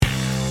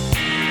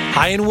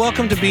Hi, and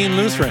welcome to Being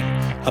Lutheran,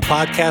 a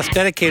podcast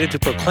dedicated to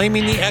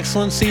proclaiming the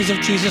excellencies of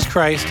Jesus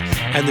Christ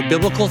and the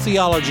biblical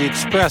theology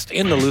expressed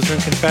in the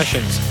Lutheran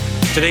Confessions.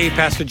 Today,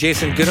 Pastor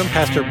Jason Goodham,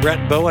 Pastor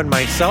Brett Bowe, and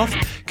myself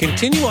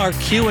continue our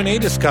Q&A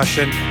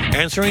discussion,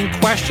 answering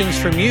questions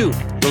from you,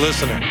 the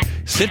listener.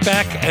 Sit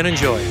back and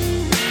enjoy.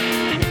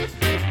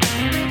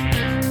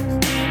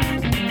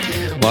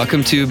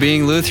 Welcome to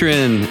Being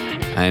Lutheran.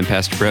 I'm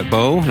Pastor Brett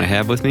Bowe, and I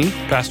have with me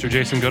Pastor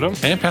Jason Goodham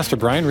and Pastor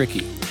Brian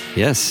Rickey.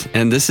 Yes,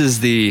 and this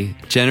is the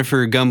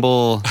Jennifer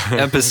Gumbel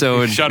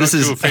episode. Shout out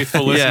to a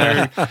faithful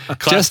listener,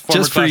 just for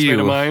classmate you.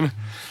 of mine.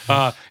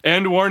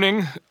 And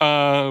warning,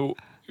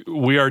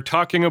 we are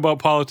talking about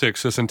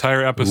politics this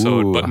entire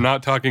episode, but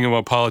not talking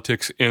about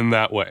politics in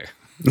that way.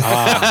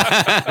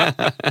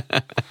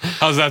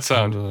 How's that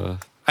sound?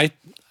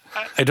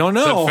 I don't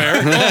know. Is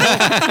that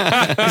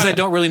fair? Because I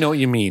don't really know what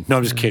you mean. No,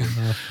 I'm just kidding.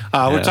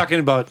 We're talking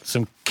about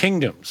some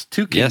kingdoms.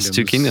 Two kingdoms. Yes,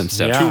 two kingdoms.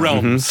 Yeah. Two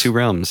realms. Two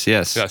realms,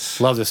 yes. Yes.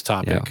 Love this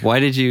topic. Yeah. Why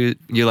did you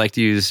like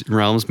to use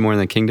realms more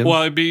than kingdom?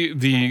 Well, it'd be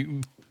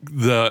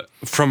the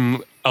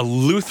from a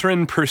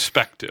Lutheran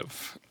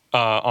perspective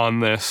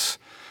on this.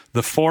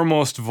 The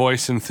foremost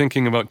voice in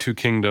thinking about two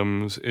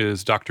kingdoms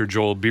is Dr.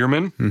 Joel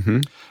Bierman.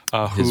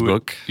 His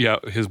book? Yeah,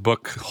 his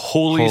book,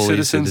 Holy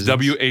Citizens,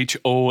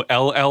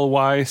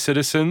 WHOLLY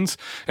Citizens,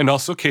 and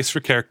also Case for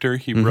Character.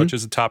 He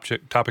broaches the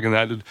topic in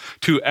that.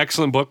 Two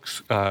excellent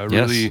books.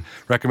 Really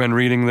recommend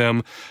reading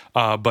them.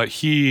 But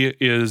he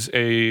is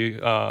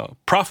a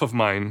prof of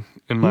mine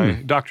in my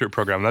doctorate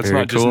program. That's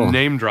Very not just cool.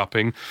 name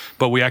dropping,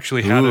 but we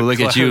actually had Ooh,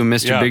 look at you,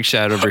 Mr. Big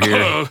Shot over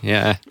here.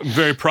 Yeah.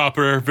 Very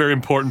proper, very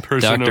important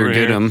person Dr. over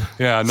Goodham. here.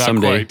 Yeah, not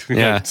Someday. quite.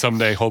 Yeah.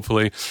 Someday,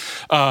 hopefully.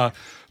 But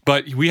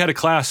we had a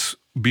class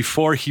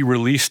before he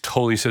released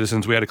Holy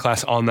Citizens. We had a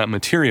class on that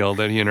material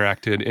that he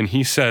interacted, and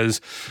he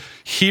says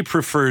he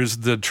prefers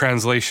the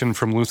translation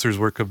from Luther's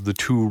work of the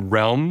two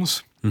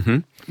realms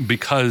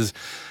because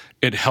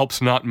it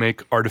helps not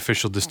make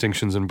artificial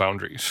distinctions and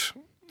boundaries.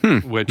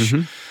 Which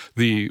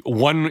the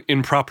one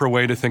improper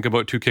way to think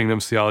about two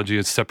kingdoms theology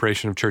is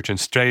separation of church and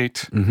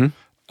state.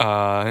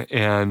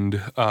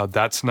 And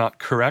that's not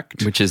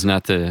correct. Which is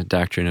not the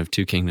doctrine of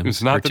two kingdoms.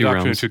 It's not the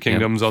doctrine realms. of two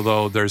kingdoms,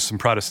 although there's some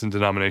Protestant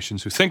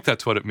denominations who think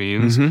that's what it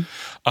means.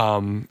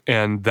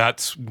 And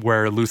that's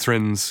where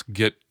Lutherans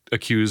get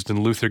accused, and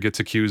Luther gets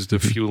accused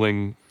of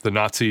fueling the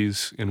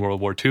Nazis in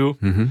World War II.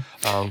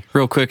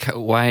 Real quick,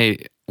 why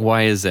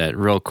is that?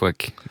 Real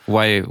quick,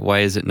 why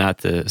is it not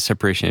the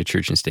separation of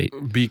church and state?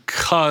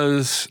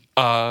 Because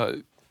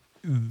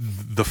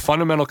the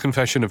fundamental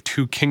confession of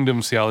two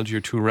kingdoms theology or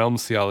two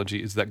realms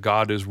theology is that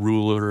God is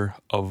ruler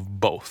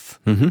of both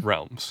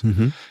realms.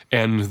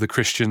 And the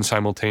Christian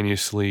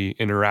simultaneously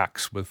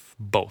interacts with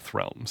both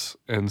realms.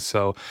 And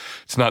so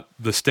it's not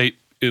the state,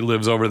 it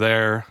lives over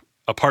there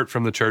apart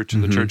from the church,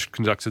 and the church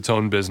conducts its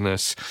own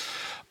business.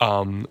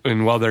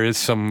 And while there is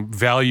some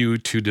value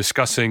to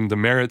discussing the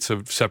merits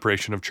of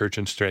separation of church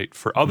and state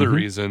for other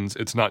reasons,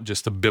 it's not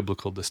just a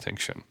biblical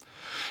distinction.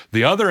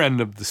 The other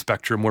end of the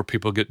spectrum where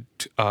people get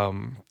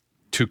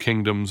two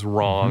kingdoms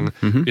wrong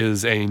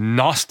is a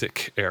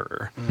Gnostic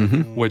error,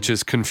 which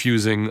is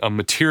confusing a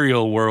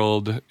material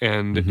world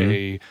and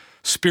a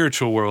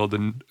spiritual world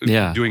and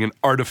doing an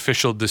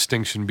artificial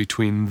distinction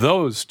between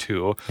those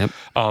two,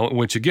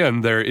 which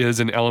again, there is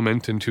an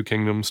element in two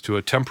kingdoms to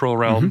a temporal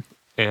realm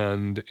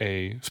and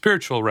a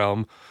spiritual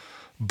realm,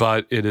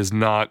 but it is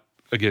not,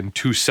 again,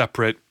 two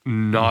separate,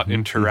 not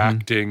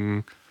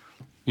interacting,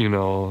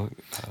 So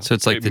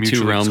it's like the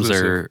two realms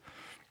exclusive.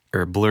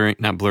 are blurring,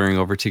 not blurring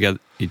over together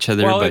each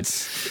other, Well, but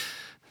it's,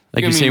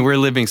 like you're saying, we're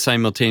living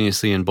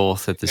simultaneously in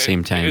both at the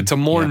same time. It's a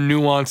more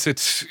nuanced,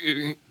 it's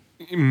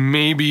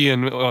maybe,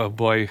 and oh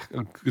boy,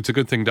 it's a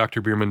good thing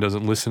Dr. Bierman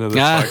doesn't listen to this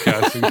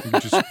podcast and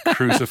can just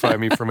crucify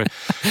me from it.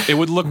 It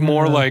would look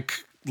more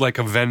like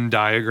a Venn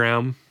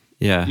diagram.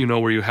 Yeah.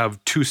 Where you have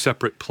two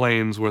separate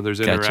planes where there's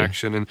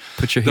interaction. And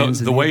Put your hands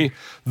in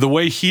the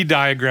way he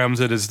diagrams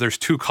it is there's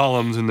two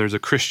columns and there's a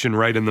Christian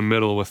right in the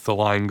middle with the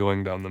line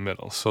going down the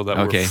middle, so that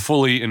we're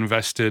fully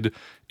invested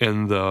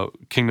in the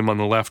kingdom on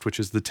the left, which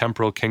is the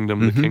temporal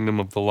kingdom, the kingdom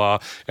of the law,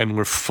 and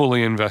we're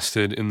fully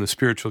invested in the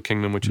spiritual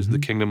kingdom, which is the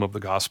kingdom of the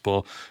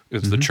gospel,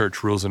 is the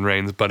church rules and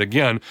reigns. But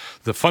again,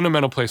 the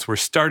fundamental place we're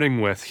starting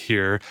with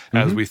here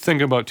as we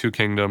think about two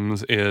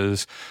kingdoms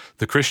is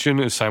the Christian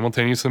is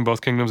simultaneously in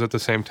both kingdoms at the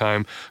same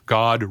time.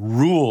 God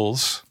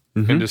rules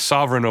and is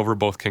sovereign over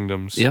both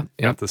kingdoms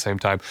at the same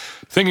time.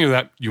 Thinking of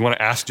that, you want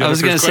to ask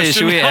Jennifer's I was going to say,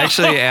 should we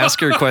actually ask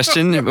her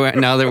question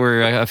now that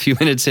we're a few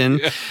minutes in?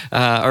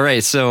 All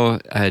right, so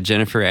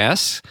Jennifer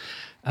asks,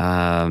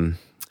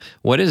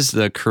 what is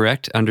the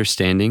correct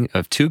understanding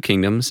of two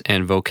kingdoms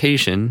and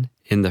vocation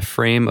in the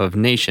frame of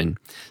nation?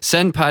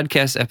 Send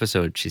podcast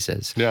episode, she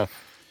says. Yeah.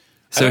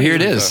 So here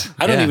it is.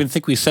 I don't Yeah. even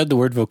think we said the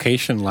word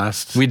vocation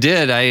last. We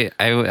did.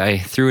 I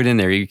threw it in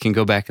there. You can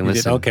go back and did?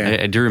 listen.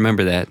 Okay. I do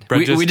remember that.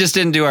 Brett We just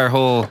didn't do our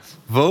whole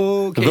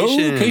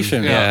vocation.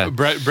 Vocation. Yeah.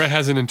 Brett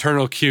has an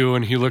internal cue,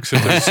 and he looks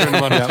at a certain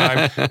amount of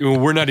time.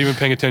 We're not even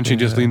paying attention.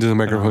 He just leans in the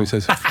microphone and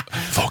says,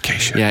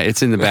 vocation. Yeah,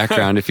 it's in the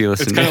background if you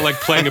listen. It's kind of like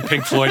playing a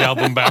Pink Floyd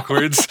album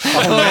backwards.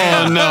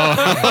 oh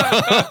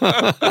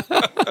no.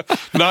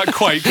 Not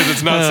quite, because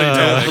it's not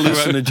satanic.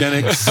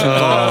 Hallucinogenics. Oh,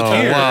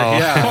 wow.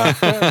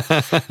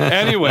 Yeah.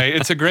 Anyway,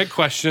 it's a great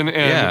question, and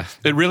Yeah.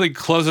 it really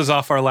closes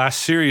off our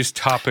last series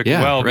topic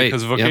Yeah, well, right.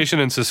 because vocation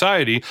and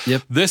society,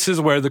 Yep. this is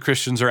where the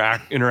Christians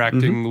are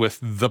interacting with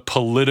the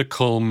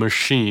political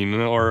machine,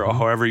 or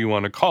however you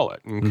want to call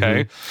it,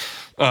 okay?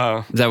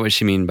 Is that what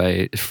you mean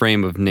by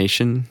frame of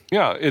nation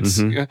Yeah,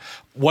 it's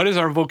what is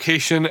our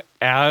vocation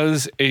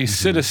as a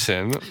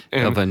citizen?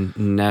 And of a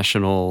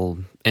national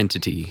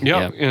entity?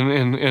 yeah,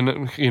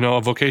 and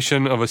a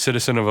vocation of a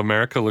citizen of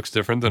America looks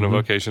different than a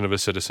vocation of a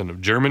citizen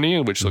of Germany,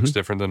 which looks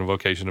different than a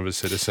vocation of a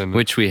citizen.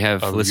 Which we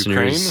have of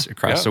listeners Ukraine.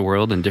 across Yeah. the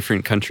world in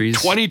different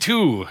countries.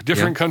 22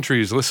 different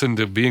countries listen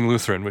to Being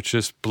Lutheran, which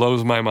just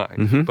blows my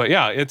mind. But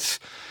yeah, it's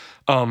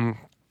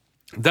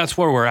that's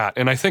where we're at.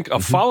 And I think a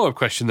follow-up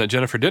question that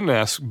Jennifer didn't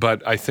ask,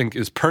 but I think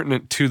is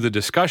pertinent to the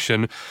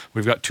discussion,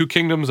 we've got two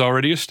kingdoms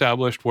already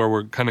established where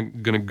we're kind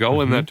of going to go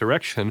in that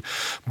direction.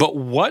 But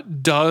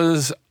what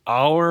does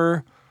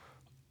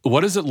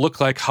it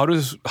look like? How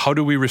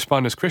do we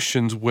respond as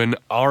Christians when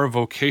our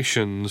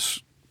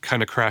vocations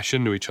kind of crash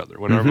into each other,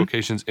 when our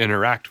vocations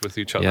interact with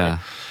each other?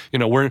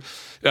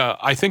 Yeah.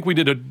 I think we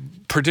did a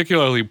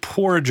particularly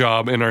poor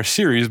job in our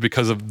series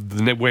because of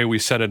the way we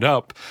set it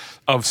up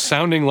of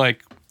sounding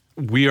like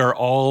we are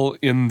all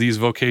in these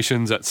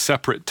vocations at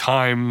separate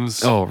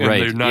times, Oh, and right.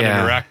 they're not Yeah.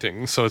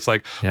 interacting. So it's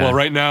like, Yeah. well,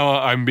 right now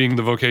I'm being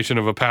the vocation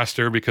of a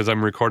pastor because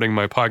I'm recording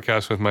my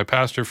podcast with my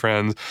pastor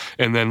friends,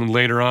 and then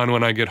later on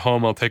when I get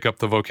home, I'll take up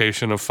the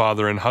vocation of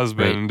father and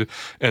husband,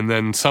 and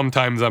then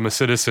sometimes I'm a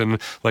citizen,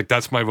 like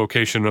that's my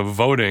vocation of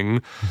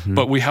voting.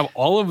 But we have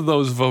all of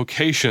those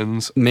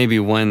vocations. Maybe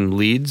one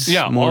leads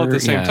more All at the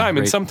same time.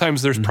 And right.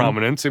 sometimes there's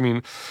prominence. I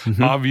mean,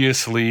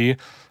 obviously,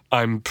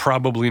 I'm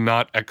probably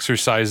not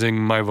exercising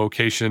my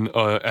vocation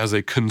as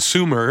a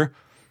consumer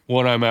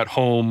when I'm at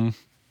home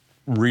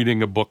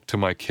reading a book to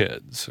my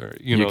kids. Or,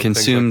 You know, things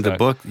consume like the that.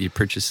 book, you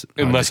purchase.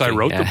 Unless I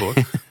wrote the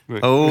book.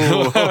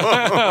 Oh,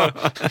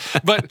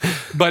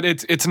 But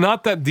it's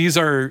not that these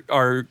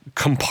are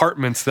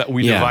compartments that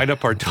we Yeah. divide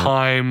up our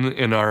time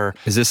in our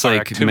is this our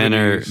like men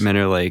activities.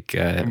 are like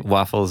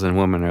waffles and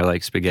women are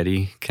like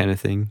spaghetti kind of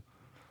thing?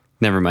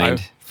 Never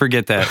mind.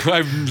 Forget that.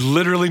 I've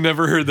literally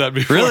never heard that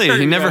before. Really?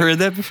 You never Yeah. heard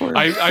that before?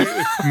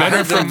 Men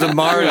are from the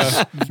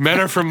Mars. Men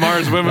are from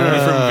Mars. Women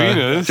are from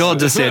Venus. Joel,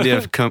 just the idea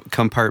of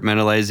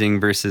compartmentalizing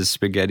versus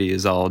spaghetti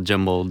is all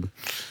jumbled.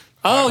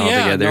 Oh, yeah.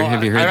 Altogether.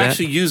 Have you heard I that?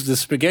 actually used the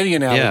spaghetti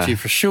analogy Yeah.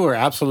 for sure.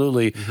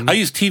 Absolutely. I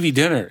use TV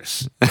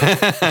dinners.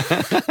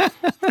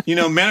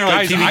 Men are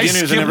like Guys, TV I dinners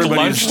and skipped everybody's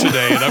lunch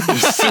today, and I'm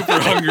just super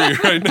hungry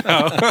right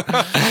now.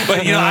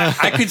 But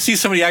I could see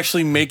somebody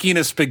actually making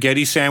a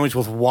spaghetti sandwich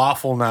with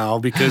waffle now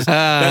because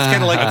that's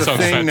kind of like That the sounds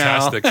thing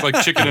fantastic. It's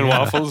like chicken and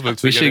waffles,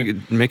 but We spaghetti.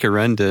 should make a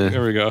run There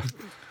to we go.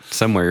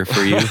 somewhere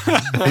for you.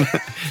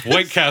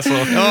 White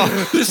Castle. now.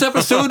 This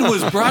episode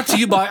was brought to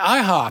you by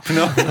IHOP.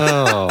 No,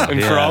 Oh,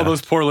 And for all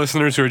those poor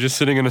listeners who are just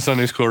sitting in a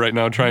Sunday school right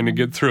now trying to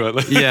get through it,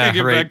 let's Yeah,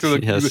 get right. back to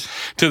the Yes.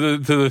 to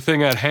the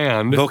thing at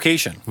hand.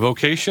 vocation.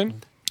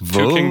 Vocation.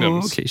 Two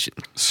kingdoms. Vocation.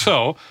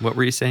 So, What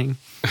were you saying?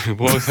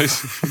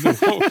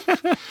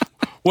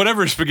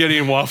 whatever spaghetti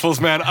and waffles,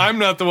 man. I'm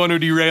not the one who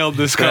derailed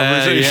this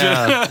conversation.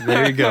 Yeah,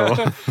 there you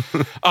go.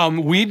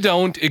 We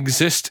don't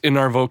exist in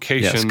our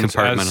vocations as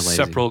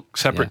compartmentalizing.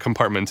 separate Yeah.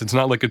 compartments. It's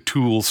not like a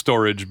tool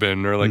storage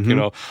bin or like,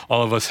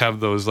 all of us have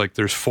those, like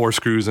there's 4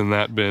 screws in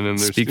that bin and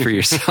there's Speak for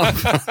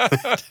yourself.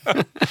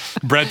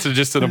 Brett's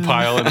just in a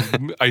pile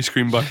and ice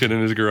cream bucket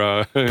in his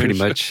garage. Pretty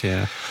much,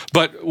 yeah.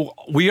 But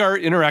we are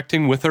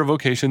interacting with our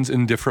vocations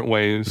in different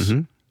ways,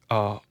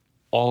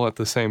 all at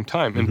the same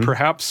time. And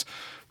perhaps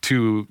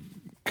to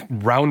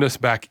round us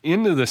back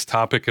into this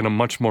topic in a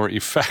much more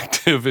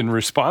effective and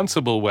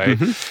responsible way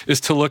is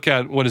to look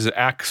at,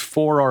 Acts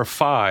 4 or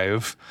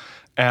 5,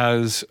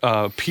 as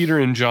Peter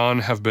and John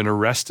have been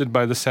arrested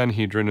by the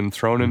Sanhedrin and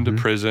thrown into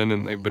prison,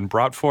 and they've been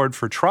brought forward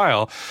for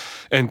trial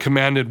and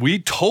commanded, "We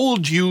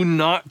told you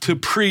not to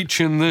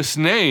preach in this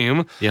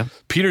name." Yeah.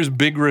 Peter's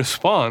big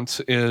response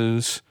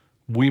is,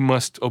 "We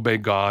must obey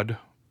God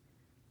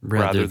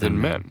rather than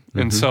men."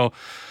 And so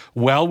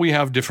while we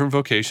have different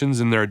vocations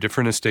and there are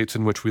different estates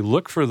in which we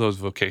look for those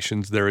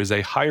vocations, there is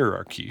a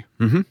hierarchy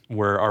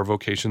where our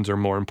vocations are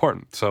more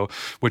important. So,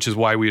 which is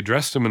why we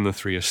addressed them in the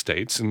 3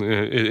 estates. And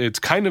it's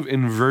kind of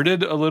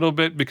inverted a little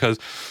bit because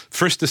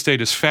first estate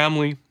is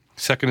family,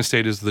 second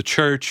estate is the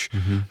church,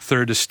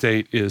 third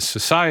estate is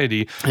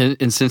society.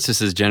 And since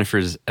this is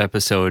Jennifer's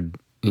episode,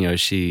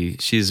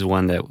 she's the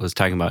one that was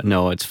talking about,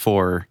 no, it's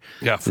 4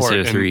 instead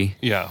of 3.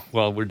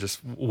 Well,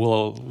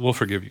 we'll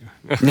forgive you.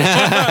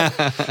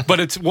 But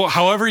it's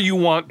however you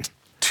want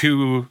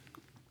to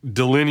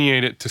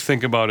delineate it, to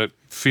think about it,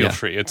 feel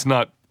free. It's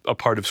not a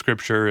part of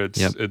Scripture. It's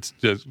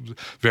just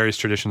various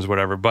traditions,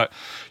 whatever. But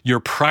your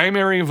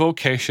primary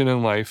vocation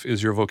in life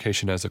is your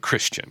vocation as a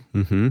Christian.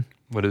 Mm-hmm.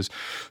 What is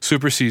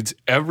supersedes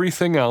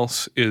everything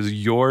else is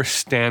your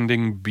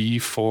standing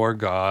before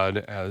God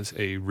as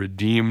a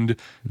redeemed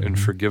and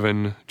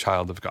forgiven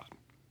child of God.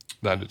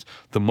 That is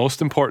the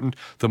most important,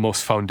 the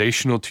most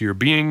foundational to your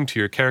being, to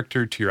your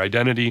character, to your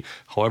identity,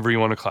 however you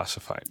want to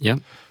classify it. Yep.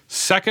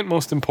 Second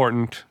most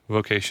important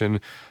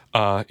vocation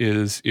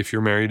is, if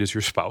you're married, is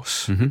your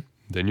spouse,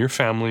 then your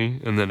family,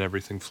 and then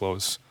everything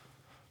flows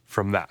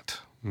from that.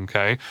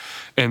 Okay?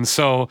 And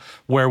so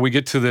where we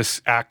get to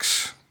this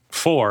Acts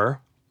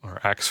 4 or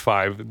Acts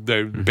 5,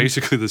 they're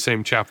basically the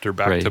same chapter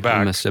back to back.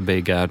 We must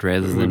obey God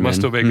rather than man.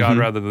 Must obey God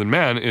rather than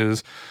man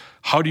is,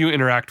 how do you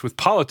interact with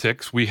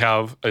politics? We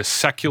have a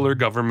secular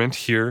government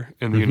here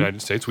in the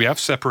United States. We have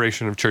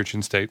separation of church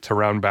and state, to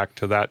round back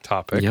to that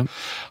topic. Yep.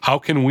 How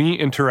can we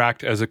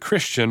interact as a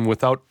Christian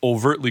without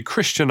overtly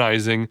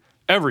Christianizing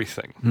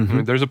everything? I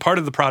mean, there's a part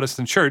of the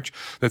Protestant church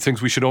that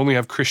thinks we should only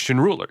have Christian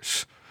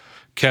rulers.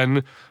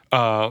 Can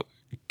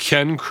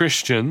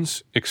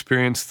Christians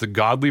experience the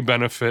godly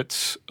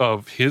benefits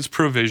of his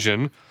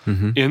provision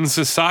in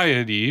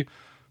society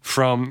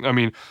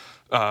from,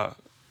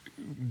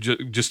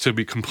 just to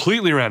be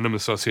completely random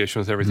association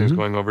with everything that's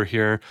going over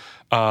here,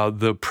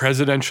 the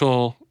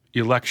presidential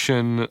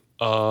election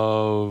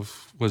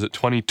of, was it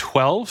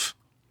 2012?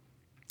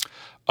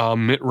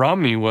 Mitt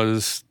Romney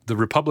was the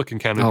Republican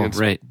candidate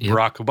against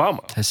Barack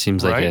Obama. That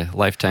seems like a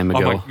lifetime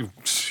ago.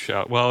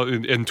 Well,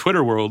 in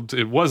Twitter world,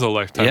 it was a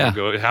lifetime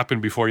ago. It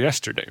happened before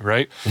yesterday,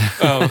 right?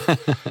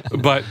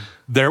 But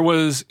there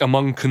was,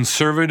 among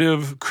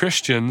conservative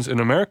Christians in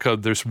America,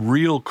 there's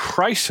real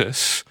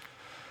crisis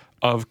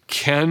of,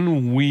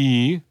 can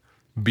we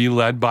be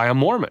led by a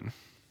Mormon?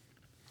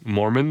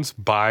 Mormons,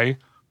 by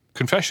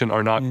confession,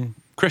 are not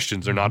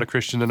Christians. They're not a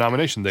Christian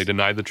denomination. They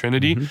deny the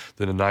Trinity.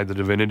 They deny the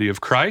divinity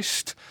of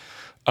Christ.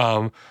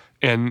 And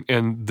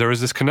there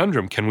is this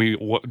conundrum.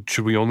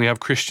 Should we only have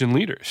Christian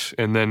leaders?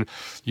 And then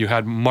you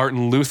had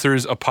Martin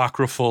Luther's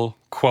apocryphal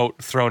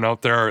quote thrown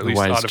out there, or at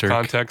least out of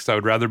context. I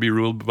would rather be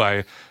ruled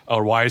by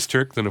a wise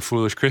Turk than a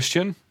foolish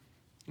Christian.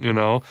 And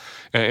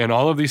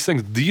all of these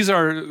things.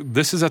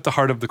 This is at the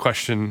heart of the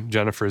question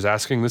Jennifer is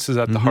asking. This is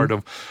at the heart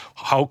of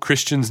how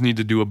Christians need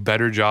to do a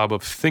better job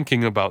of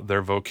thinking about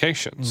their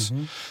vocations.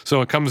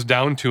 So it comes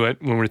down to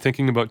it, when we're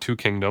thinking about two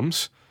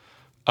kingdoms,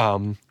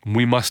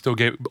 we must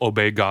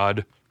obey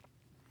God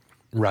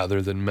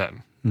rather than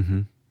men.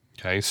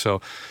 Okay, so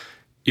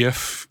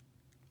if,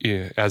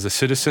 as a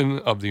citizen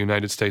of the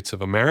United States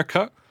of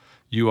America,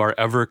 you are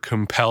ever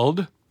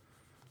compelled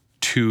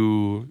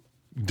to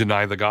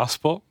deny the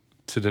gospel,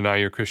 to deny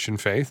your Christian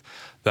faith,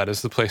 that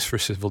is the place for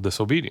civil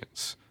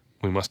disobedience.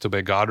 We must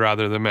obey God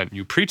rather than men.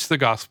 You preach the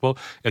gospel,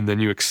 and then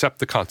you accept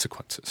the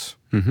consequences.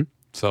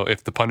 So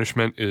if the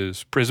punishment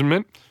is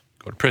imprisonment,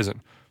 go to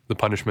prison. The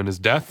punishment is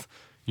death,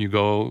 you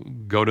go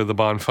to the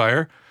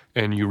bonfire,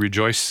 and you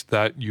rejoice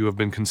that you have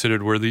been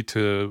considered worthy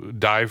to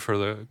die for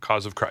the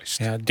cause of Christ.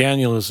 Yeah,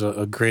 Daniel is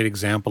a great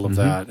example of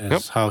that,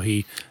 as how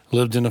he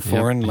lived in a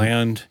foreign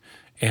land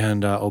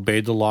and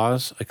obeyed the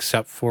laws,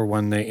 except for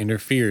when they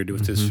interfered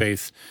with his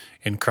faith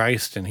in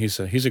Christ, and he's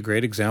a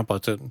great example.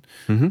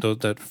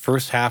 That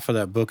first half of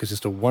that book is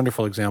just a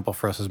wonderful example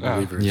for us as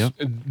believers.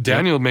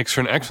 Daniel makes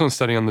for an excellent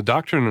study on the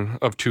doctrine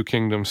of two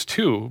kingdoms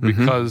too,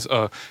 because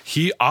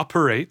he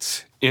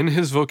operates in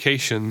his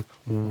vocation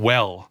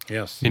well.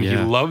 Yes, and he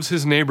loves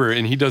his neighbor,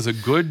 and he does a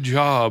good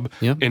job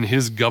in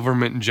his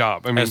government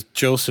job. I mean, as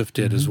Joseph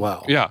did as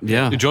well.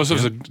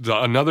 Joseph's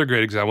another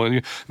great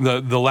example.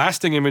 The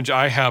lasting image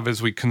I have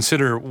as we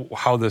consider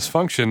how this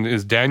functioned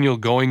is Daniel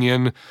going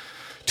in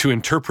to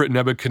interpret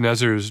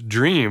Nebuchadnezzar's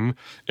dream,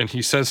 and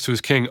he says to his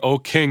king, "O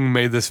king,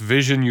 may this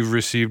vision you've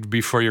received be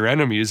for your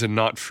enemies and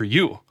not for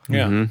you."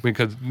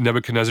 Because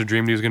Nebuchadnezzar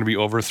dreamed he was going to be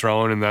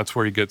overthrown, and that's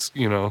where he gets,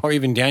 Or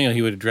even Daniel,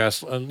 he would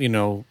address,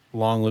 long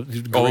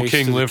live, "O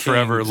king, live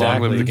forever,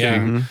 long live the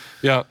king."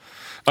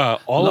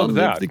 All long of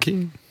that. Live the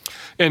king.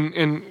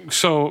 And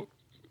so,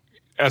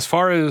 as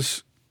far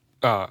as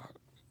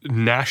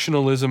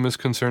nationalism is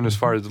concerned, as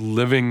far as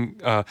living,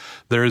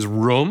 there is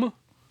room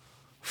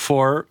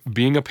for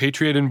being a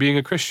patriot and being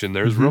a Christian.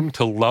 There's room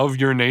to love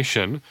your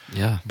nation,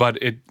 but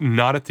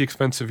not at the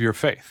expense of your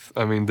faith.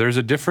 I mean, there's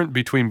a difference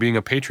between being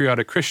a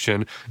patriotic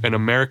Christian and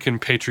American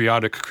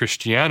patriotic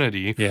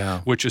Christianity,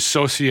 which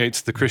associates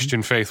the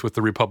Christian faith with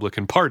the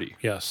Republican Party.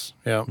 Yes.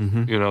 Yeah.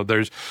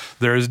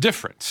 There is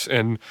difference,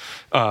 and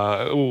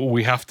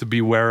we have to be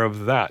aware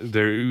of that.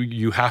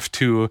 You have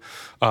to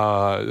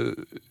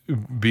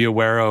be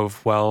aware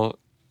of,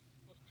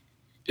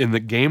 in the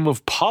game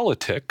of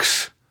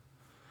politics,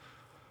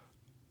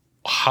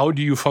 how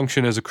do you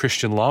function as a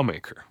Christian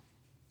lawmaker,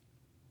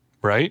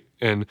 right?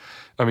 And,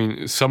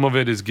 some of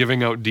it is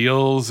giving out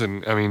deals,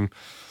 and,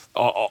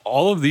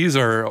 all of these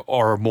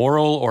are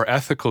moral or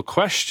ethical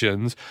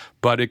questions,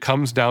 but it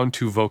comes down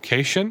to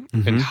vocation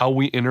and how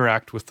we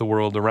interact with the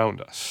world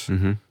around us.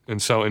 And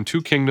so in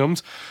two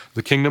kingdoms,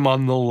 the kingdom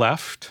on the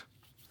left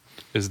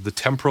is the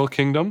temporal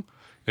kingdom.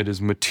 It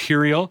is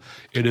material.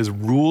 It is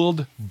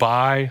ruled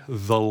by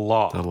the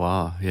law. The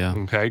law, yeah.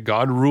 Okay,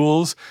 God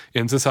rules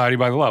in society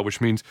by the law, which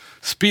means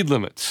speed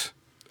limits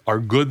are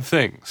good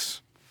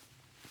things.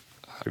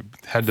 I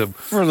had to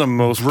For the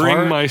most bring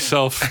part.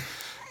 myself.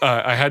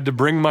 I had to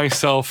bring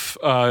myself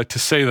to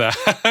say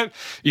that,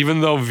 even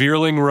though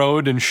Veerling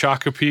Road in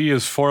Shakopee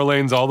is 4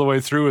 lanes all the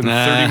way through and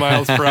 30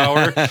 miles per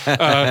hour,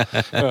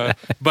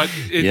 but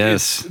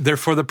they're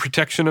for the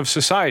protection of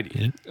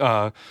society.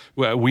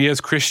 We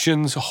as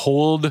Christians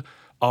hold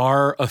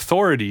our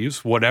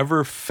authorities,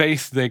 whatever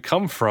faith they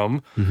come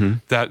from,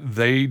 that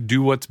they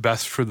do what's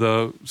best for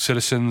the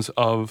citizens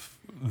of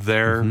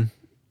their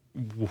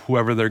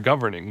whoever they're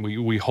governing.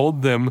 We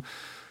hold them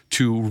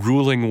to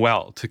ruling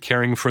well, to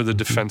caring for the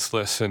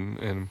defenseless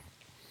and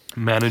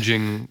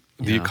managing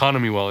the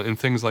economy well and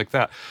things like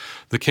that.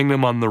 The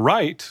kingdom on the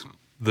right,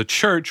 the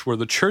church, where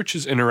the church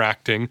is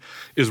interacting,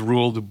 is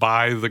ruled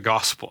by the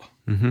gospel.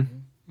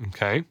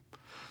 Okay?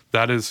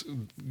 That is,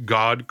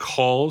 God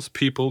calls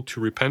people to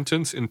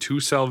repentance and to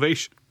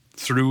salvation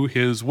through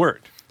his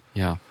word.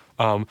 Yeah.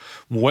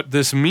 What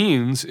this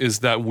means is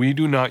that we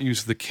do not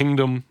use the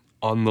kingdom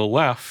on the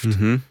left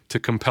to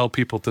compel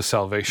people to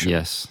salvation.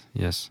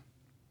 Yes.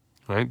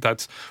 Right?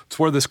 That's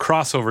where this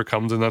crossover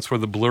comes, and that's where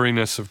the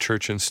blurriness of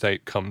church and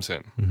state comes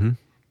in.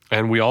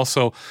 And we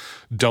also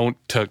don't,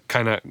 to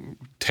kind of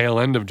tail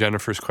end of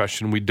Jennifer's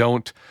question, we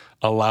don't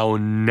allow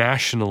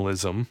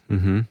nationalism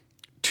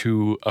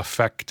to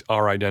affect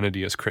our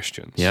identity as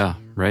Christians. Yeah,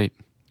 right.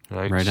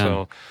 Right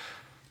so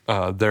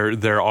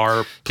there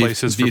are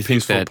places for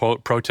peaceful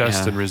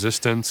protest and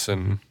resistance.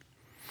 And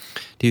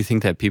do you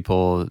think that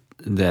people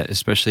that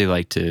especially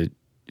like to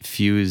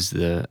fuse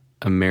the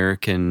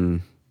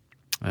American...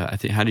 I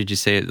think, how did you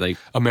say it? Like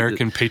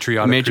American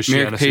patriotic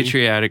Christianity.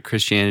 Patriotic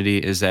Christianity,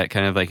 is that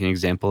kind of like an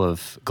example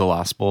of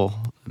gospel,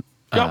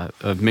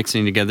 of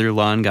mixing together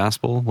law and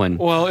gospel?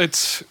 Well,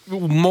 it's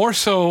more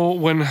so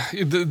when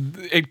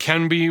it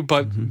can be,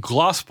 but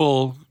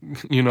gospel,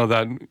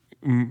 that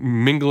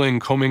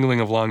commingling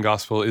of law and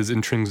gospel is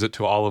intrinsic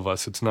to all of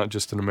us. It's not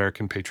just an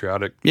American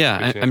patriotic.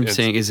 Yeah, I'm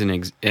saying is an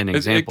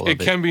example. It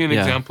can be an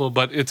example,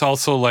 but it's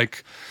also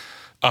like,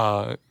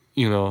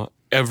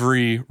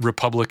 every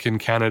Republican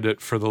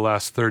candidate for the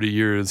last 30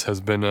 years has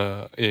been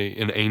an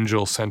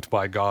angel sent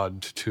by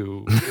God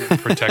to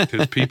protect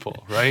his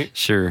people, right?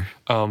 Sure.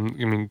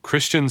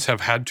 Christians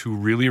have had to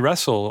really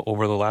wrestle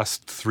over the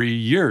last 3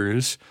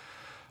 years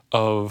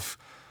of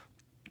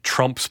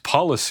Trump's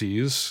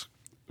policies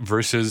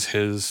versus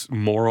his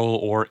moral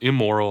or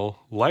immoral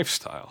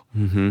lifestyle.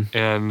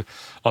 And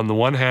on the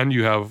one hand,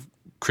 you have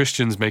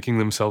Christians making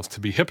themselves to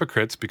be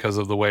hypocrites because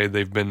of the way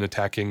they've been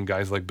attacking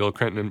guys like Bill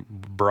Clinton and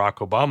Barack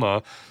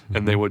Obama,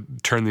 and they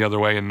would turn the other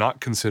way and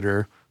not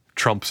consider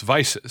Trump's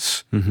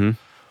vices.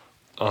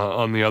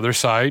 On the other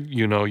side,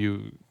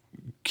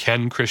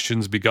 can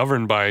Christians be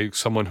governed by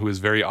someone who is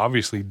very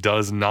obviously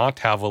does not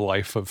have a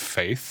life of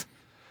faith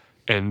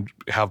and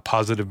have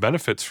positive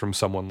benefits from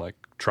someone like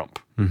Trump?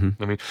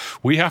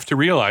 We have to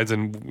realize,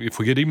 and if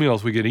we get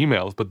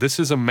emails, but this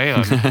is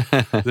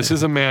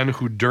a man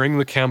who during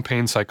the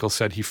campaign cycle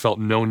said he felt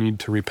no need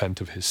to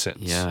repent of his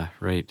sins. Yeah,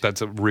 right.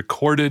 That's a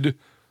recorded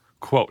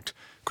quote.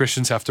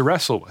 Christians have to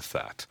wrestle with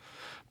that.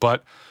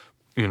 But,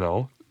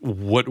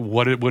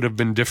 what it would have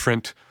been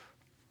different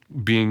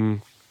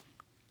being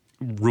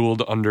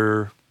ruled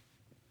under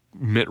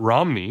Mitt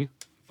Romney,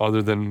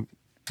 other than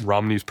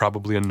Romney's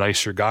probably a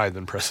nicer guy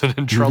than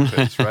President Trump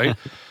is, right?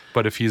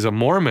 But if he's a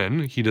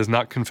Mormon, he does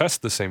not confess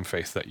the same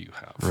faith that you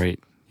have. Right.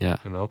 Yeah.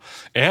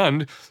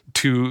 And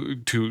to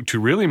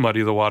really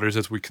muddy the waters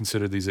as we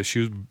consider these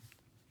issues,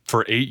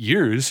 for 8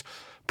 years,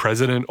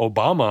 President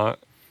Obama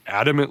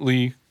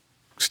adamantly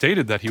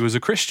stated that he was a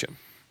Christian.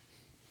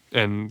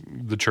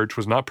 And the church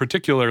was not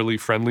particularly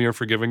friendly or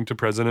forgiving to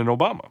President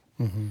Obama.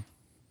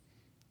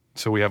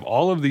 So we have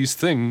all of these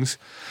things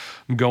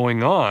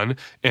going on.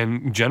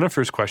 And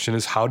Jennifer's question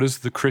is, how does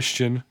the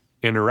Christian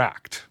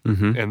interact?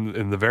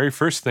 And the very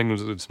first thing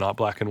was, it's not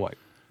black and white.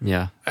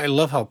 Yeah. I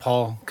love how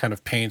Paul kind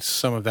of paints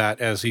some of that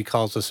as he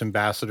calls us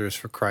ambassadors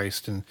for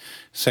Christ in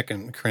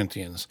 2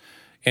 Corinthians.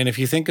 And if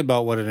you think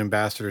about what an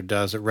ambassador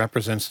does, it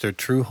represents their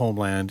true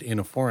homeland in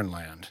a foreign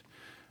land,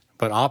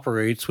 but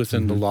operates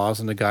within the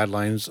laws and the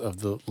guidelines of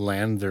the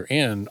land they're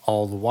in,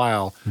 all the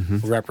while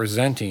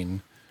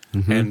representing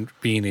and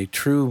being a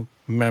true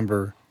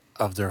member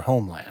of their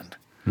homeland.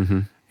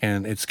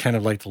 And it's kind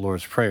of like the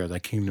Lord's Prayer, thy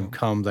kingdom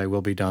come, thy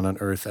will be done on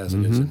earth as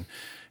it is in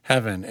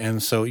heaven.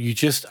 And so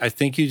I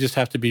think you just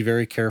have to be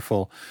very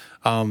careful.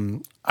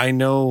 I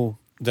know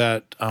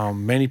that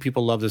many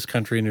people love this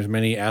country, and there's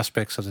many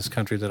aspects of this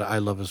country that I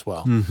love as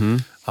well.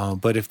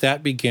 But if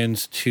that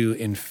begins to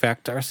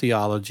infect our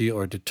theology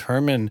or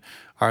determine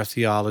our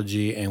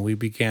theology, and we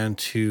began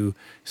to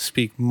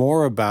speak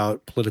more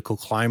about political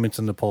climates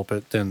in the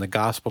pulpit than the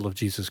gospel of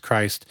Jesus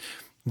Christ,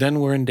 then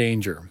we're in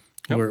danger.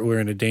 We're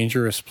in a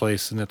dangerous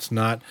place, and it's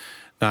not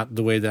not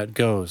the way that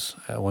goes.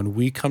 When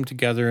we come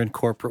together in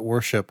corporate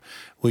worship,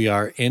 we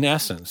are, in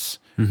essence,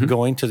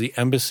 going to the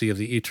embassy of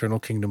the eternal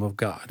kingdom of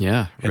God.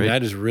 Yeah, and right.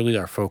 that is really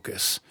our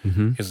focus,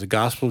 is the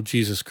gospel of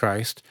Jesus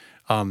Christ.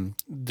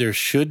 There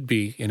should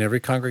be, in every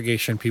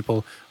congregation,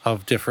 people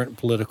of different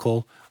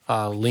political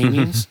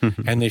leanings,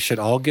 and they should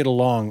all get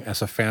along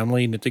as a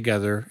family knit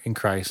together in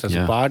Christ, as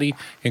a body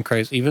in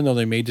Christ. Even though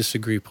they may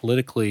disagree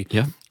politically,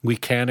 we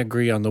can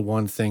agree on the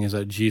one thing, is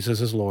that Jesus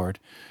is Lord.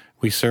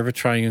 We serve a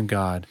triune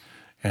God,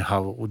 and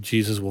how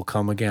Jesus will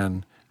come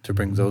again to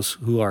bring those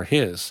who are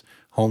his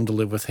home to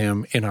live with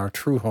him in our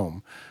true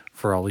home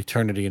for all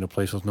eternity, in a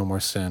place with no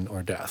more sin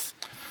or death.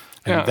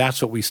 And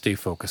that's what we stay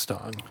focused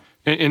on.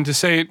 And to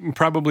say it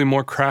probably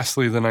more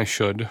crassly than I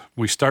should,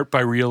 we start by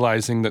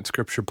realizing that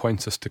Scripture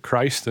points us to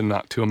Christ and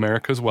not to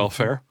America's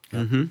welfare.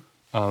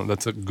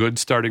 That's a good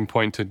starting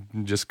point to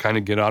just kind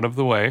of get out of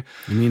the way.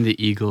 You mean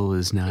the eagle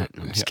is not...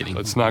 I'm just kidding.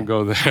 Let's not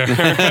go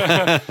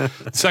there.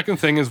 Second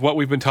thing is what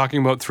we've been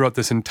talking about throughout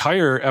this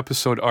entire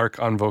episode arc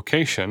on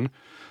vocation.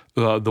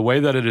 The way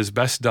that it is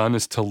best done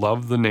is to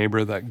love the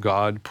neighbor that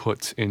God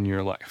puts in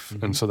your life.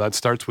 And so that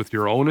starts with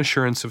your own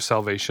assurance of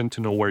salvation,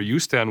 to know where you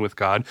stand with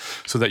God,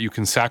 so that you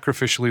can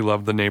sacrificially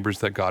love the neighbors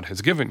that God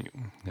has given you.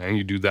 And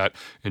you do that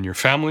in your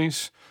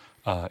families,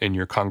 in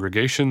your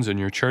congregations, in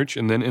your church,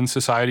 and then in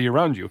society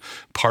around you.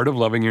 Part of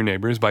loving your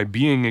neighbor is by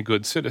being a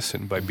good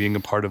citizen, by being a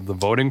part of the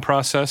voting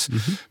process,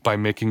 by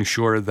making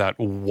sure that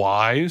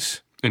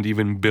wise and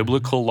even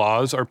biblical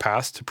laws are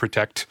passed to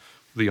protect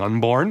the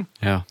unborn.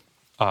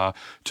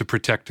 To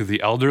protect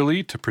the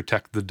elderly, to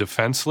protect the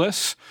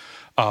defenseless.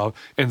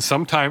 And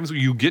sometimes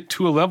you get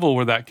to a level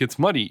where that gets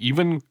muddy.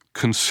 Even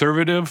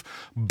conservative,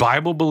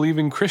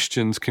 Bible-believing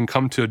Christians can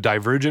come to a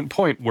divergent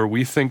point where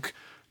we think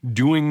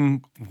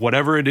doing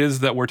whatever it is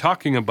that we're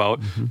talking about,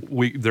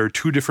 there are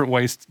two different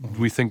ways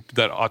we think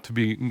that ought to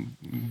be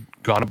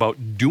gone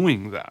about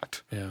doing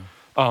that.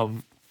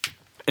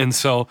 And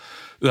so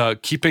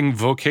keeping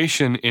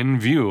vocation in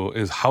view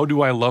is, how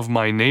do I love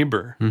my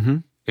neighbor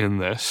in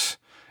this?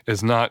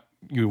 Is not,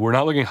 we're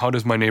not looking, how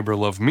does my neighbor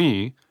love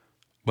me,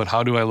 but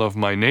how do I love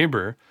my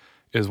neighbor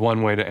is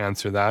one way to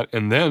answer that.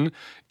 And then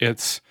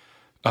it's,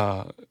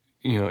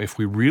 if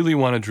we really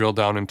want to drill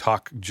down and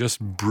talk just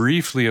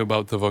briefly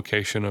about the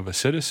vocation of a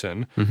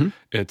citizen,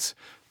 it's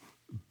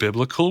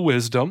biblical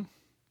wisdom.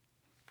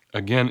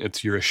 Again,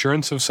 it's your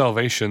assurance of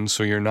salvation,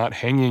 so you're not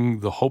hanging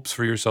the hopes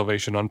for your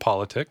salvation on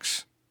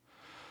politics.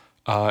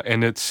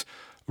 And it's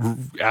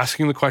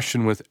asking the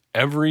question with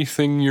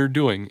everything you're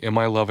doing, am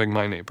I loving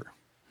my neighbor?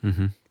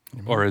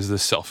 Or is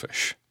this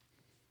selfish?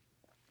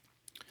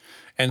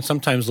 And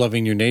sometimes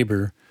loving your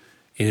neighbor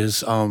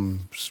is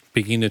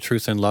speaking the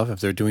truth in love. If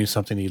they're doing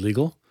something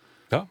illegal,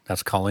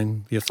 that's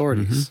calling the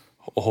authorities.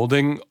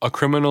 Holding a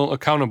criminal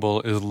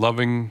accountable is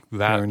loving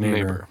that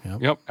neighbor.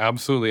 Yep,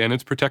 absolutely. And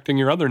it's protecting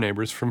your other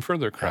neighbors from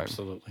further crime.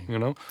 Absolutely.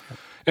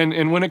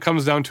 And when it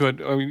comes down to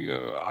it,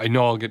 I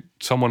know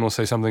someone will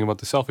say something about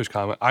the selfish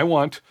comment. I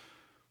want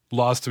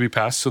laws to be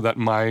passed so that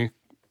my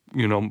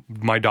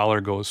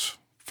dollar goes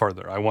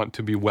further. I want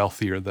to be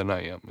wealthier than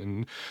I am.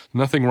 And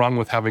nothing wrong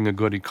with having a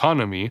good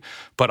economy,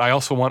 but I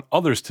also want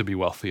others to be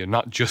wealthy and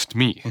not just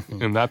me.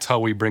 And that's how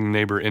we bring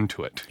neighbor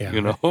into it,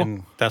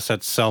 And that's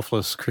that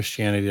selfless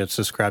Christianity that's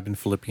described in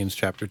Philippians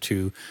chapter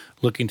 2.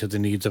 Looking to the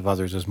needs of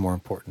others is more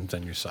important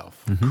than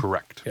yourself.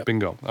 Correct.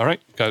 Bingo. All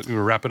right. Got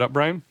to wrap it up,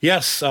 Brian?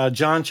 Yes.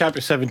 John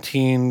chapter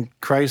 17,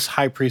 Christ's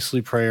high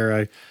priestly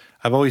prayer.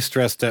 I've always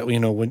stressed that,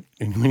 when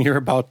you're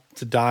about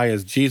to die,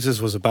 as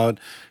Jesus was about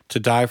to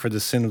die for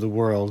the sin of the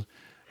world,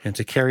 and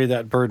to carry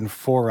that burden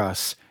for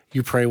us,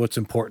 you pray what's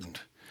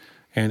important.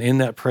 And in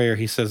that prayer,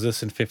 he says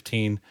this in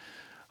 15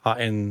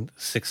 and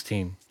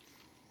 16.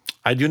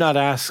 I do not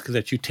ask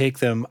that you take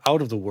them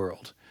out of the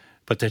world,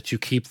 but that you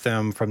keep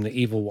them from the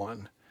evil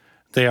one.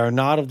 They are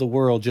not of the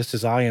world, just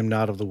as I am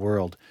not of the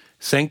world.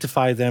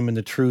 Sanctify them in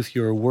the truth.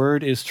 Your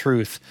word is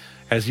truth.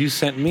 As you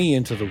sent me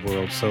into the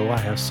world, so I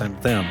have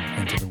sent them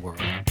into the world.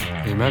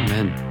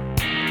 Amen.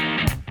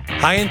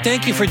 Hi, and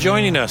thank you for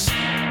joining us.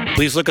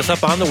 Please look us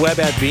up on the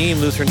web at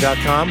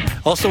beinglutheran.com.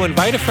 Also,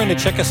 invite a friend to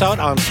check us out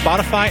on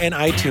Spotify and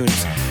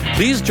iTunes.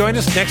 Please join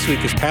us next week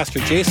as Pastor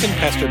Jason,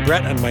 Pastor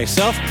Brett, and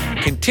myself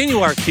continue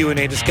our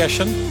Q&A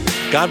discussion.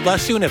 God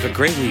bless you and have a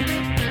great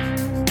week.